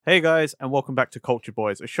Hey guys, and welcome back to Culture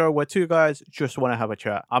Boys, a show where two guys just want to have a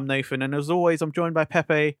chat. I'm Nathan, and as always, I'm joined by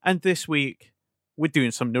Pepe. And this week, we're doing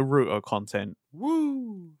some Naruto content.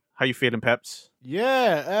 Woo! How you feeling, Peps?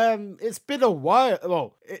 Yeah, it's been a while.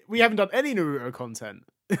 Well, we haven't done any Naruto content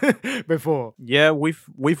before. Yeah, we've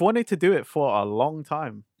wanted to do it for a long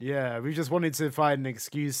time. Yeah, we just wanted to find an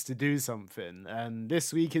excuse to do something, and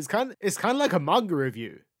this week is it's kind of like a manga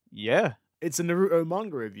review. Yeah, It's a Naruto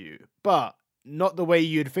manga review, but not the way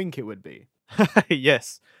you'd think it would be.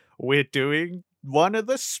 yes, we're doing one of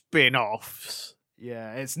the spin-offs.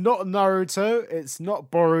 Yeah, it's not Naruto, it's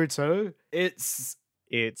not Boruto, It's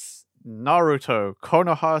Naruto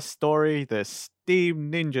Konoha Story: The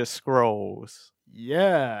Steam Ninja Scrolls.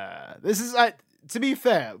 yeah. This is like, to be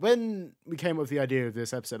fair, when we came up with the idea of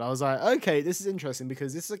this episode, I was like, okay, this is interesting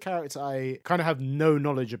because this is a character I kind of have no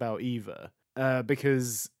knowledge about either.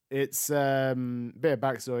 Because it's bit of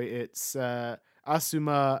backstory. It's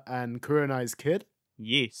Asuma and Kurenai's kid.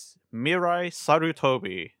 Yes, Mirai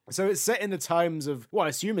Sarutobi. So it's set in the times of what I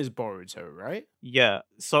assume is Boruto, right? Yeah.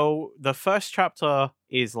 So the first chapter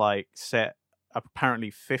is like set apparently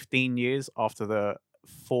 15 years after the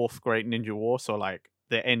fourth Great Ninja War. So like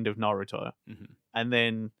the end of Naruto. Mm-hmm. And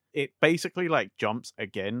then it basically like jumps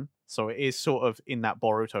again. So it is sort of in that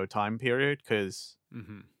Boruto time period because,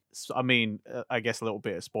 Mm-hmm. I mean, I guess a little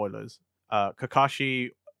bit of spoilers. Kakashi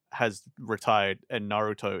has retired and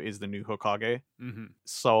Naruto is the new Hokage. Mm-hmm.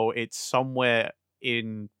 So it's somewhere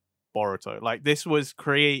in Boruto. Like this was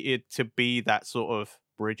created to be that sort of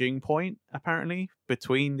bridging point, apparently,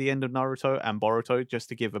 between the end of Naruto and Boruto, just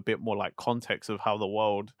to give a bit more like context of how the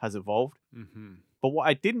world has evolved. Mm-hmm. But what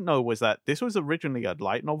I didn't know was that this was originally a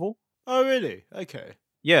light novel. Oh, really? Okay.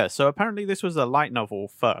 Yeah, so apparently this was a light novel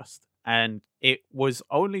first, and it was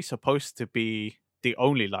only supposed to be the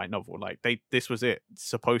only light novel. Like this was it,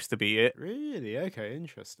 supposed to be it. Really? Okay.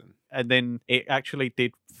 Interesting. And then it actually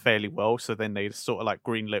did fairly well. So then they sort of like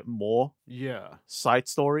greenlit more Yeah. side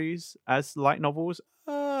stories as light novels.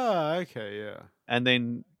 Ah. Okay. Yeah. And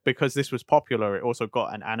then because this was popular, it also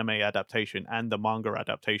got an anime adaptation and the manga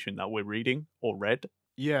adaptation that we're reading or read.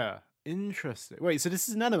 Yeah. Interesting. Wait. So this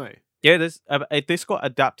is an anime? Yeah, this got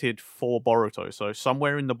adapted for Boruto. So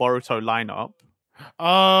somewhere in the Boruto lineup.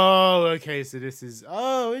 Oh. Okay. So this is.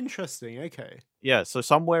 Oh, interesting. Okay. Yeah, so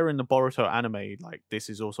somewhere in the Boruto anime, like this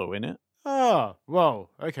is also in it. Ah. Well.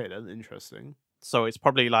 Okay then. Interesting. So it's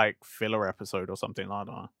probably like filler episode or something like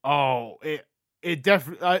that. Oh, it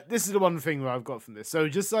definitely. This is the one thing where I've got from this. So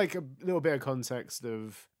just like a little bit of context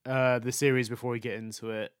of the series before we get into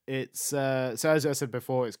it. It's so as I said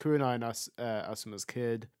before, it's Kurenai and Asuma's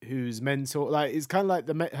kid, whose mentor like is kind of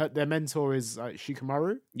like their mentor is like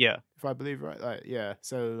Shikamaru, Yeah. if I believe right. Like yeah,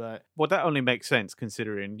 so like Well, that only makes sense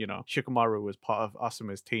considering, Shikamaru was part of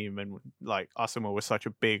Asuma's team and like Asuma was such a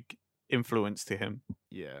big influence to him.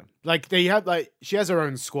 yeah, like they have like she has her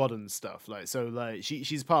own squad and stuff. Like so like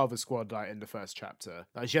she's part of a squad like in the first chapter.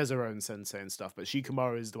 Like she has her own sensei and stuff, but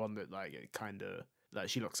Shikamaru is the one that like it kind of like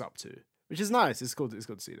she looks up to, which is nice. It's good. It's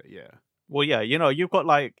good to see that. Yeah, Well, yeah, you've got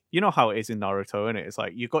like, how it is in Naruto, and it's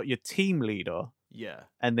like you've got your team leader yeah,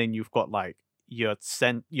 and then you've got like your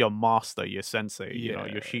master, your sensei, Yeah,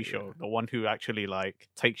 your Shisho, yeah. the one who actually like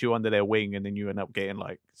takes you under their wing and then you end up getting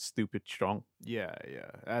like stupid strong. yeah,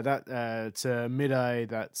 yeah. That to Midai,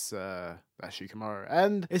 that's Shikamaru,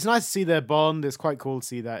 and it's nice to see their bond. It's quite cool to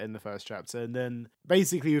see that in the first chapter, and then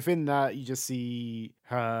basically within that, you just see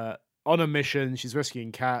her on a mission. She's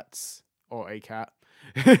rescuing cats or a cat,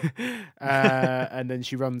 and then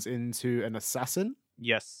she runs into an assassin.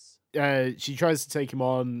 Yes. She tries to take him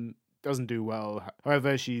on, doesn't do well.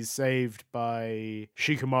 However, she's saved by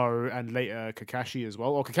Shikamaru and later Kakashi as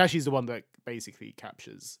well. Or Kakashi's the one that basically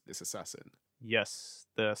captures this assassin. Yes,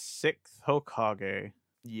 the sixth Hokage.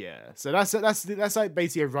 Yeah, so that's like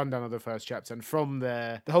basically a rundown of the first chapter, and from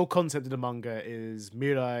there, the whole concept of the manga is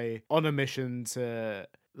Mirai on a mission to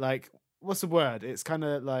like what's the word? It's kind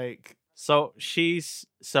of like So she's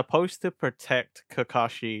supposed to protect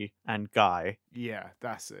Kakashi and Guy yeah,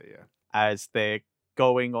 that's it. Yeah. as they're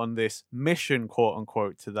going on this mission, quote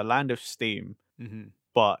unquote, to the land of steam, Mm-hmm.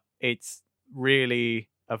 but it's really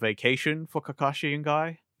a vacation for Kakashi and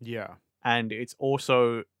Guy. Yeah. And it's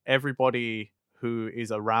also everybody who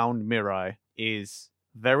is around Mirai is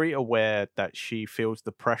very aware that she feels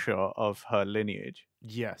the pressure of her lineage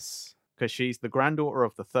Yes. because she's the granddaughter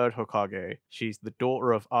of the third Hokage. She's the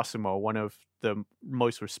daughter of Asuma, one of the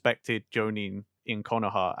most respected Jonin in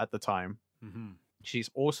Konoha at the time. Mm-hmm. She's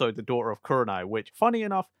also the daughter of Kurenai, which, funny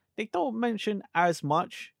enough, they don't mention as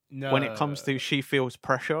much when it comes to No. she feels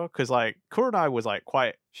pressure, because like Kurenai was like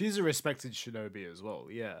quite, She's a respected shinobi as well,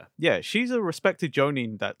 yeah. yeah, she's a respected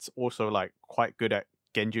jonin that's also like quite good at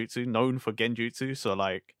genjutsu, known for genjutsu. So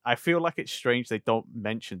like I feel like it's strange they don't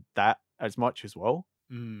mention that as much as well.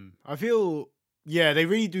 I feel, yeah, they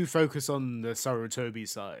really do focus on the Sarutobi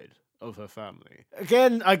side of her family.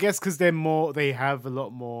 Again, I guess because they have a lot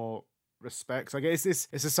more respect. I guess it's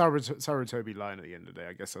a Sarutobi line at the end of the day.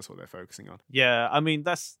 I guess that's what they're focusing on. Yeah, I mean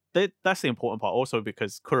that's the important part also,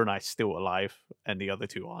 because Kurenai's still alive and the other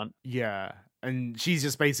two aren't. Yeah. And she's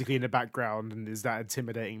just basically in the background and is that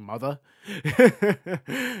intimidating mother.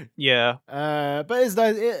 Yeah, But it's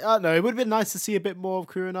nice. I don't know. It would have been nice to see a bit more of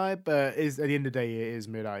Kurenai, but at the end of the day, it is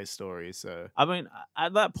Mirai's story. So I mean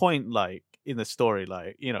at that point, like in the story,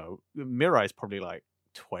 like, you know, Mirai's probably like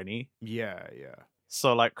 20. yeah.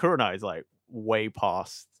 So like Kurenai is like way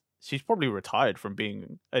past. She's probably retired from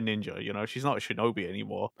being a ninja, you know. She's not a shinobi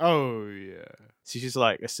anymore. Oh yeah. She's just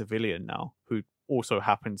like a civilian now who also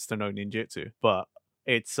happens to know ninjutsu. But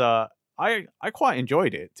it's I quite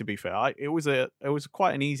enjoyed it, to be fair. It was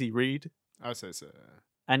quite an easy read, I'd say so.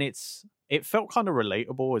 and it felt kind of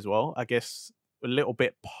relatable as well. I guess a little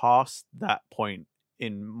bit past that point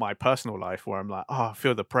in my personal life where I'm like, oh, I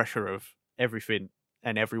feel the pressure of everything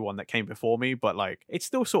and everyone that came before me, but like it's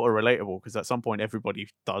still sort of relatable because at some point everybody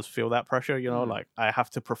does feel that pressure, you know, like I have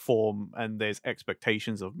to perform and there's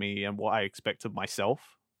expectations of me and what I expect of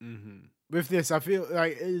myself. With this, I feel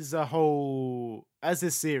like as a whole, as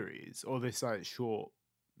this series or this like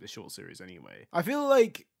the short series anyway, I feel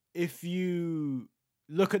like if you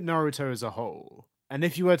look at Naruto as a whole, and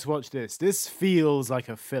if you were to watch this feels like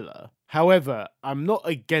a filler. However, I'm not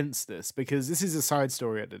against this because this is a side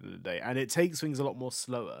story at the end of the day, and it takes things a lot more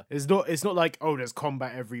slower. It's not like, oh, there's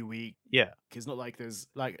combat every week. Yeah. It's not like there's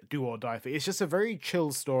like do or die thing. It's just a very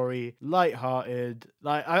chill story, lighthearted.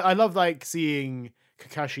 Like I love like seeing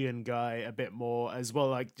Kakashi and Guy a bit more as well,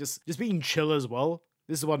 like just being chill as well.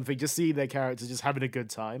 This is one thing, just seeing their characters just having a good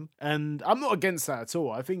time. And I'm not against that at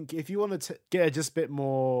all. I think if you want to get just a bit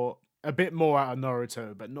more out of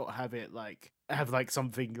Naruto, but not have it like have like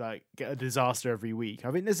something like get a disaster every week,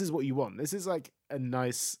 I think this is what you want. This is like a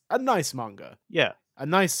nice manga. Yeah. A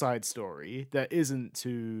nice side story that isn't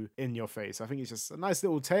too in your face. I think it's just a nice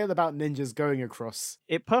little tale about ninjas going across.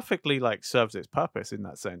 It perfectly like serves its purpose in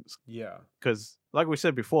that sense. Yeah. Because like we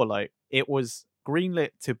said before, like it was greenlit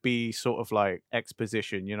to be sort of like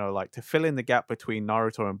exposition, you know, like to fill in the gap between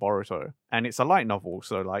Naruto and Boruto. And it's a light novel,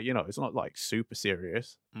 so like, you know, it's not like super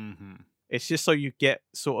serious. It's just so you get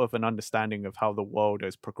sort of an understanding of how the world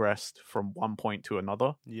has progressed from one point to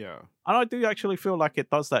another. Yeah. And I do actually feel like it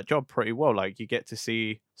does that job pretty well. Like you get to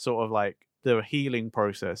see sort of like the healing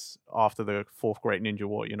process after the Fourth Great Ninja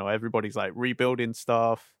War. You know, everybody's like rebuilding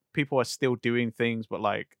stuff. People are still doing things, but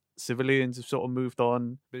like civilians have sort of moved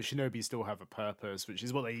on. But shinobi still have a purpose, which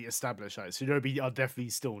is what they establish. Like shinobi are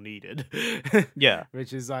definitely still needed. Yeah.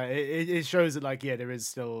 Which is like it shows that like, yeah, there is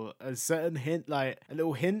still a certain hint, like a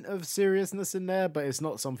little hint of seriousness in there, but it's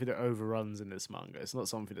not something that overruns in this manga. It's not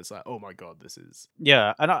something that's like, oh my god, this is.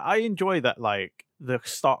 Yeah, and I enjoy that, like the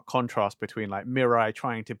stark contrast between like Mirai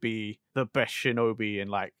trying to be the best shinobi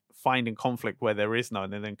and like finding conflict where there is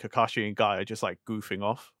none, and then Kakashi and Guy are just like goofing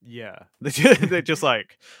off. Yeah. They're just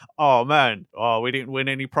like, oh man, oh, we didn't win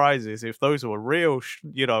any prizes. If those were real,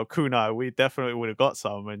 you know, kunai, we definitely would have got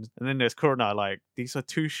some. And then there's Kurenai, like, these are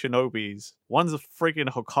two shinobis. One's a freaking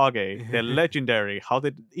Hokage. They're legendary. How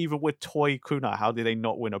did, even with toy kunai, how did they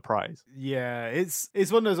not win a prize? Yeah, it's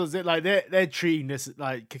one of those ones that like they're treating this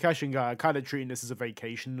like Kakashi and Guy are kind of treating this as a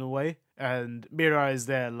vacation in a way. And Mirai is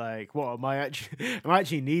there like, what am I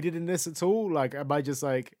actually needed in this at all? Like, am I just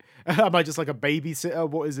like a babysitter?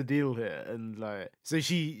 What is the deal here? And like, so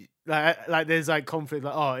she like there's like conflict,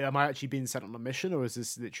 like, oh, am I actually being sent on a mission, or is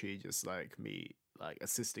this literally just like me like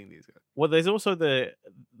assisting these guys? Well, there's also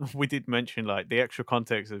we did mention like the extra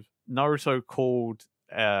context of Naruto called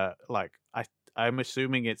like I'm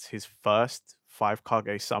assuming it's his first 5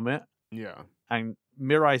 Kage summit. Yeah. And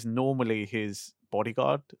Mirai's normally his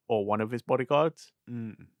bodyguard or one of his bodyguards,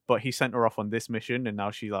 but he sent her off on this mission, and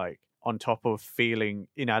now she's like on top of feeling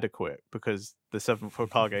inadequate because the 7th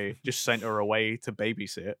Hokage just sent her away to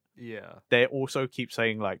babysit. Yeah. They also keep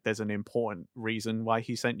saying like there's an important reason why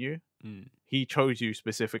he sent you. He chose you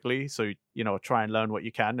specifically, so you know, try and learn what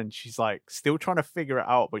you can. And she's like still trying to figure it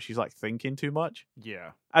out, but she's like thinking too much.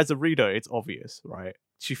 Yeah. As a reader, it's obvious, right?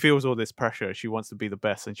 She feels all this pressure. She wants to be the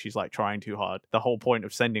best, and she's like trying too hard. The whole point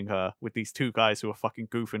of sending her with these 2 guys who are fucking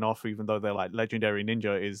goofing off, even though they're like legendary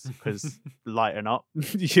ninja, is because lighten up.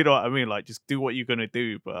 You know what I mean? Like, just do what you're gonna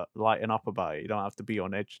do, but lighten up about it. You don't have to be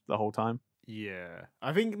on edge the whole time. Yeah,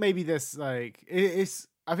 I think maybe this like it's.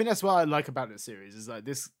 I think that's what I like about this series is like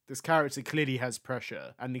this character clearly has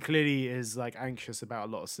pressure and he clearly is like anxious about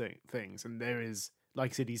a lot of things, and there is.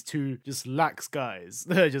 Like I said, these two just lax guys.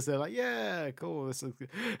 They're like, yeah, cool.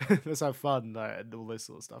 Let's have fun, like, and all this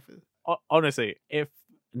sort of stuff. Honestly, if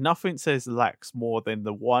nothing says lax more than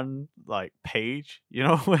the one like page,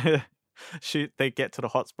 where they get to the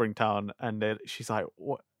hot spring town and then she's like,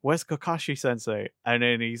 where's Kakashi Sensei? And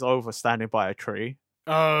then he's over standing by a tree.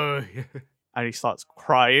 Oh, and he starts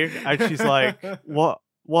crying, and she's like, what?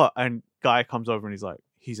 And guy comes over and he's like,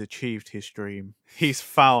 he's achieved his dream. He's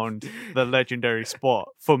found the legendary spot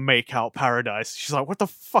for Makeout Paradise. She's like, what the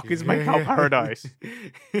fuck is Makeout Paradise?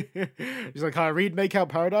 She's like, can I read Makeout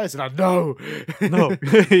Paradise? And I no.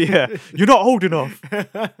 Yeah, you're not old enough.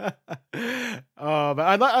 Oh,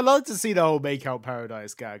 but I'd love to see the whole Makeout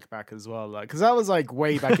Paradise gag back as well, like, because that was like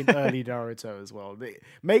way back in early Naruto as well. It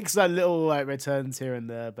makes like little like returns here and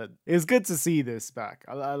there, but it's good to see this back.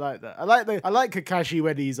 I like that. I like Kakashi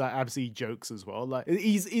when he's like absolutely jokes as well. Like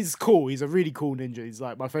he's cool. He's a really cool ninja. He's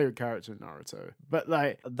like my favorite character in Naruto. But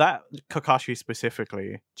like that Kakashi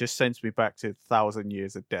specifically just sends me back to 1,000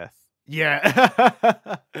 Years of Death. Yeah.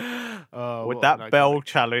 With that bell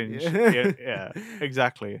challenge. Yeah,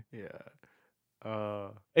 exactly. Yeah.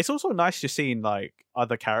 It's also nice to see like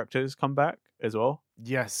other characters come back as well.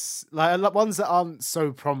 Yes, like ones that aren't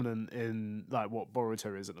so prominent in like what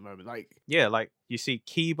Boruto is at the moment. Like yeah, like you see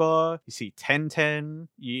Kiba, you see Tenten,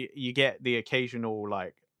 you get the occasional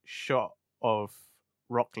like shot of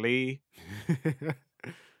Rock Lee.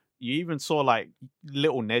 You even saw like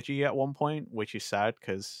little Neji at one point, which is sad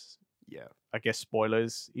because yeah, I guess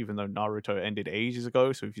spoilers. Even though Naruto ended ages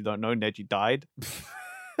ago, so if you don't know, Neji died.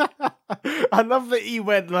 I love that he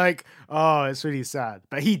went like, oh, it's really sad,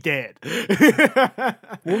 but he did.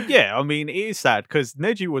 Well, yeah, I mean, it is sad because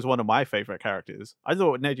Neji was one of my favorite characters. I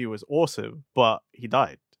thought Neji was awesome, but he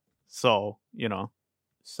died. So,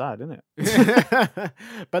 sad, isn't it?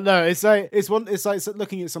 But no, it's like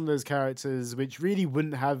looking at some of those characters which really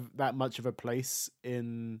wouldn't have that much of a place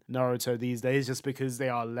in Naruto these days just because they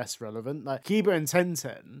are less relevant. Like Kiba and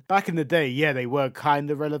Tenten, back in the day, yeah, they were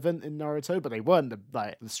kind of relevant in Naruto, but they weren't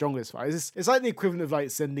the strongest fighters. It's like the equivalent of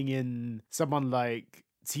like sending in someone like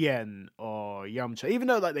Tien or Yamcha, even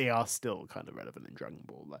though like they are still kind of relevant in Dragon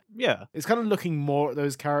Ball. Like, yeah, it's kind of looking more at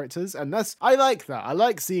those characters, and I like that. I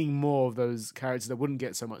like seeing more of those characters that wouldn't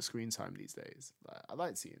get so much screen time these days. Like, I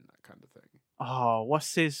like seeing that kind of thing. Oh,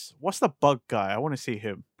 what's the bug guy? I want to see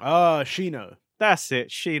him. Shino. That's it,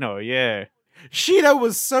 Shino. Yeah. Shino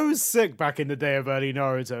was so sick back in the day of early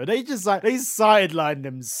Naruto. They just they sidelined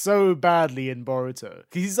him so badly in Boruto.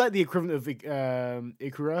 He's like the equivalent of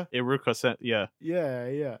Ikura. Yeah.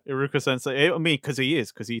 Yeah. Iruka Sensei. I mean, because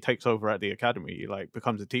he takes over at the academy. He like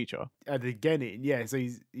becomes a teacher. At the Genin, yeah. So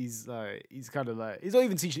he's kind of like, he's not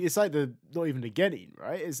even teaching. It's like not even the Genin,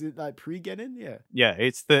 right? Is it like pre-Genin? Yeah. Yeah,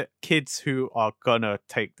 it's the kids who are gonna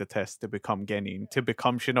take the test to become Genin, to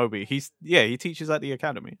become Shinobi. He teaches at the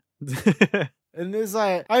academy. And it's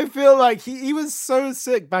like, I feel like he was so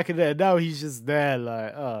sick back in there. Now he's just there,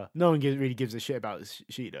 like, no one really gives a shit about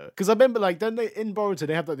Shino. Because I remember, like, don't they in Boruto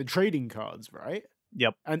they have like the trading cards, right?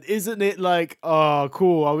 Yep. And isn't it like, oh,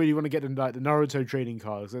 cool, I really want to get them like the Naruto trading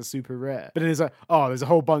cards. They're super rare. But then it's like, oh, there's a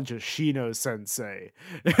whole bunch of Shino Sensei.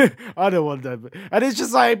 I don't want them. And it's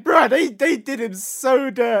just like, bro, they did him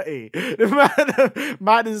so dirty. The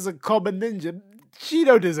man is a common ninja.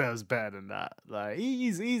 Shino deserves better than that. Like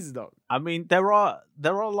he's not. I mean, there are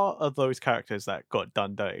a lot of those characters that got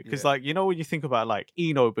done dirty because, like, when you think about like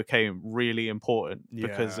Ino became really important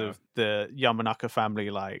because of the Yamanaka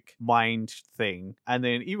family like mind thing, and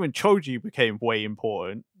then even Choji became way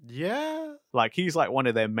important. Yeah, like he's like one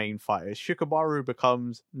of their main fighters. Shikamaru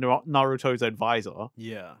becomes Naruto's advisor.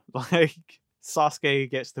 Yeah, like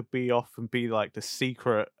Sasuke gets to be off and be like the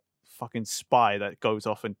secret fucking spy that goes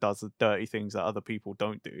off and does the dirty things that other people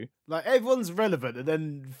don't do. Like everyone's relevant, and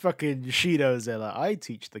then fucking Shino's there like, I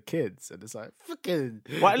teach the kids, and it's like fucking.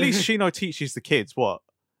 Well, at least Shino teaches the kids. What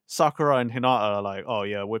Sakura and Hinata are like, oh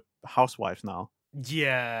yeah, we're housewives now.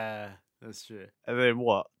 Yeah, that's true. And then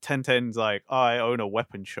what? Tenten's like, I own a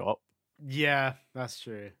weapon shop. Yeah, that's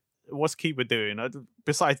true. What's Kiba doing?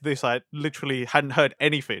 Besides this, I literally hadn't heard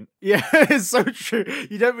anything. Yeah, it's so true.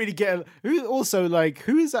 You don't really get who is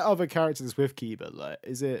that other character that's with Kiba? Like,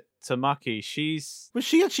 is it Tamaki? Was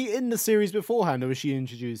she actually in the series beforehand, or was she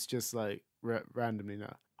introduced just like randomly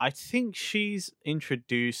now? I think she's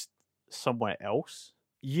introduced somewhere else.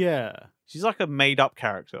 Yeah, she's like a made-up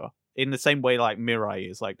character in the same way like Mirai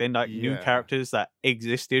is. Like they're like new characters that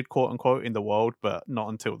existed, quote unquote, in the world, but not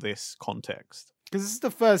until this context. Because this is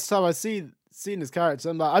the first time I see seeing this character,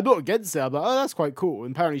 I'm not against it. I'm like, oh, that's quite cool.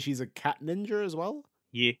 And apparently she's a cat ninja as well.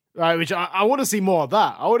 Yeah. Right, which I want to see more of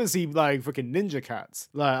that. I want to see like freaking ninja cats.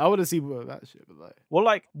 Like I want to see more of that shit. But like, Well,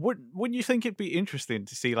 like, wouldn't you think it'd be interesting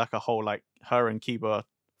to see like a whole like her and Kiba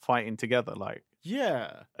fighting together, like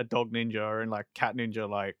yeah, a dog ninja and like cat ninja,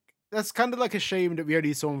 like that's kind of like a shame that we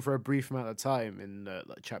only saw him for a brief amount of time in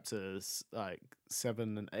like chapters like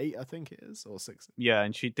 7 and 8, I think it is, or 6. yeah,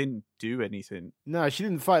 and she didn't do anything. No, she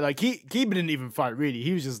didn't fight. Like Kiba didn't even fight. Really,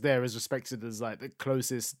 he was just there as respected as like the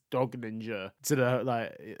closest dog ninja to the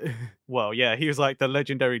like. Well, yeah, he was like the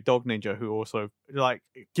legendary dog ninja who also, like,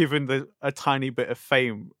 given a tiny bit of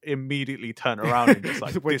fame, immediately turned around and just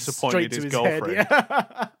like Went disappointed straight his to head, girlfriend.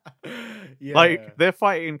 Yeah. Yeah. Like they're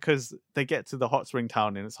fighting because they get to the hot spring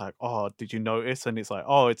town and it's like, oh, did you notice? And it's like,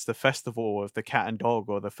 oh, it's the festival of the cat and dog,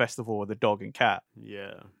 or the festival of the dog and cat.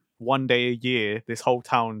 Yeah. One day a year, this whole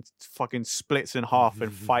town fucking splits in half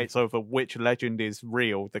and fights over which legend is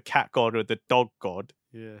real, the cat god or the dog god.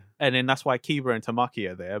 Yeah. And then that's why Kiba and Tamaki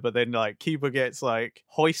are there. But then like Kiba gets like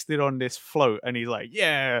hoisted on this float and he's like,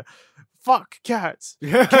 yeah, fuck cats.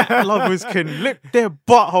 Cat lovers can lick their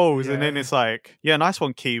buttholes. And then Yeah. it's like, yeah, nice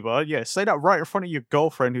one, Kiba. Yeah, say that right in front of your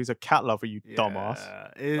girlfriend who's a cat lover, you dumbass.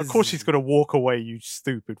 Of course she's gonna walk away, you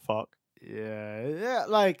stupid fuck. Yeah,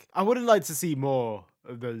 like I would have liked to see more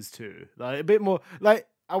of those two. Like a bit more. Like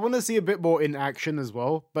I want to see a bit more in action as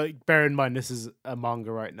well. But bear in mind, this is a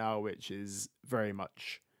manga right now, which is very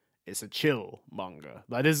much it's a chill manga.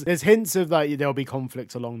 Like there's hints of like there'll be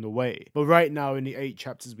conflict along the way, but right now in the 8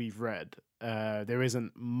 chapters we've read, there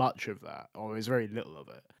isn't much of that, or there's very little of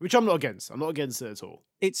it, which I'm not against. I'm not against it at all.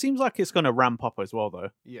 It seems like it's gonna ramp up as well though.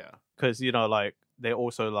 Yeah. Because, you know, like they're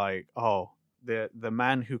also like, oh, the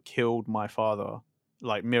man who killed my father,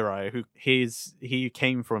 like Mirai, he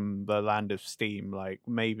came from the land of steam. Like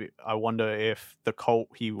maybe I wonder if the cult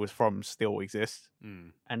he was from still exists.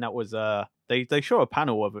 Mm. And that was they show a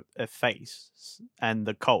panel of a face and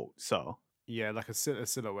the cult. So Yeah, like a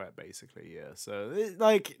silhouette, basically. Yeah, so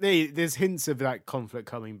there's hints of that conflict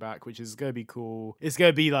coming back, which is gonna be cool. It's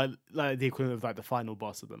gonna be like the equivalent of like the final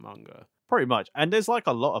boss of the manga. pretty much. And there's like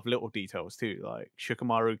a lot of little details too. Like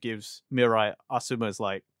Shikamaru gives Mirai Asuma's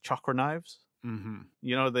like chakra knives. Mm-hmm.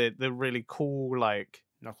 You know, they're really cool, like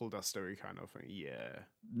Knuckle dustery kind of thing. Yeah.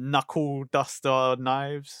 knuckle duster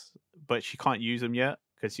knives, but she can't use them yet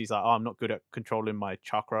because she's like, oh, I'm not good at controlling my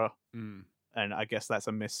chakra. Mm. And I guess that's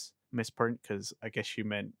a misprint because I guess she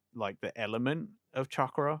meant like the element of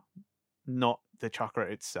chakra, not the chakra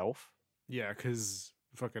itself. Yeah, because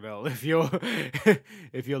fucking hell, if you're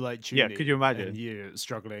like tuning, Yeah, could you imagine? and you're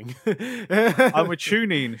struggling. I'm a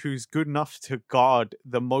tuning who's good enough to guard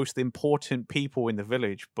the most important people in the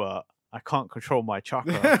village, but I can't control my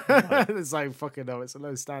chakra. Like, It's like fucking hell, it's a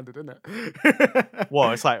low standard, isn't it?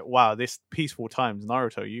 well, it's like, wow, this peaceful times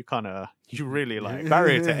Naruto, you really like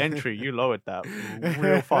barrier to entry, you lowered that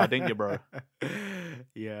real far, didn't you, bro?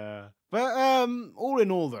 Yeah. But all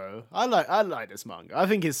in all though, I like this manga. I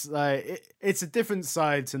think it's like it's a different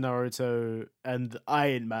side to Naruto, and I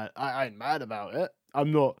ain't mad about it.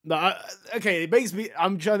 I'm not. No, okay, it makes me.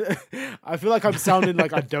 I'm trying to. I feel like I'm sounding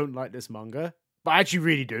like I don't like this manga, but I actually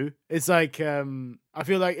really do. It's like I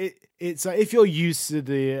feel like it's like if you're used to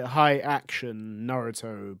the high action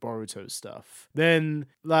Naruto, Boruto stuff, then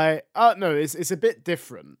like no, it's a bit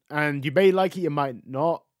different, and you may like it, you might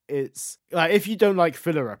not. It's like if you don't like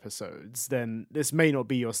filler episodes, then this may not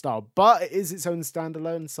be your style, but it is its own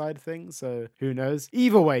standalone side thing, so who knows.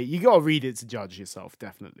 Either way, you gotta read it to judge yourself,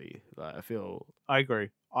 definitely. Like I agree.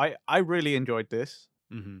 I really enjoyed this.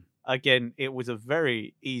 Mm-hmm. Again, it was a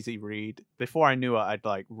very easy read. Before I knew it, I'd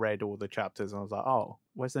like read all the chapters and I was like, oh,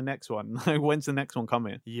 where's the next one? When's the next one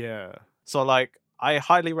coming? Yeah. So like I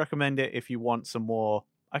highly recommend it if you want some more,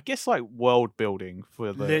 I guess, like world building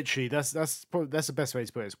for the Literally, that's the best way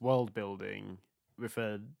to put it. It's world building with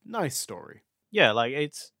a nice story. yeah, like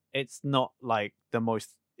it's not like the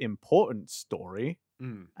most important story,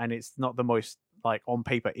 and it's not the most like on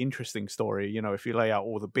paper interesting story, you know, if you lay out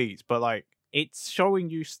all the beats, but like it's showing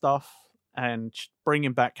you stuff and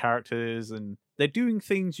bringing back characters, and they're doing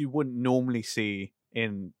things you wouldn't normally see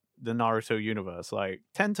in the Naruto universe. Like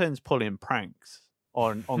Tenten's pulling pranks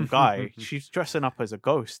on Guy. She's dressing up as a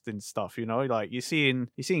ghost and stuff, you know, like you're seeing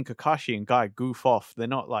Kakashi and Guy goof off. They're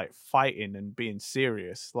not like fighting and being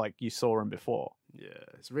serious like you saw them before. Yeah,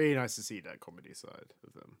 it's really nice to see that comedy side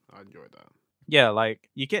of them. I enjoyed that. Yeah, like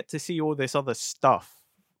you get to see all this other stuff,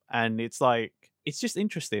 and it's like it's just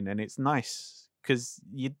interesting and it's nice because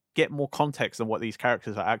you get more context on what these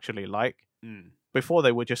characters are actually like. Before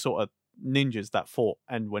they were just sort of ninjas that fought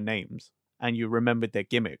and were names, and you remembered their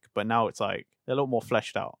gimmick, but now it's like they're a little more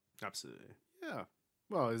fleshed out. Absolutely.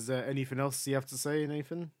 Well, is there anything else you have to say,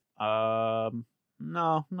 Nathan?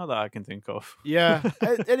 No, not that I can think of. Yeah,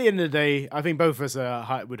 at the end of the day, I think both of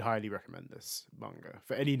us would highly recommend this manga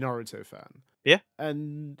for any Naruto fan. Yeah.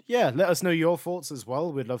 And yeah, let us know your thoughts as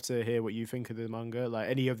well. We'd love to hear what you think of the manga, like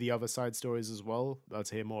any of the other side stories as well. Love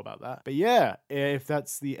to hear more about that. But yeah, if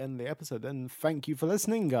that's the end of the episode, then thank you for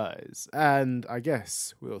listening, guys. And I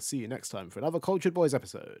guess we'll see you next time for another Cultured Boys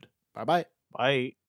episode. Bye bye. Bye.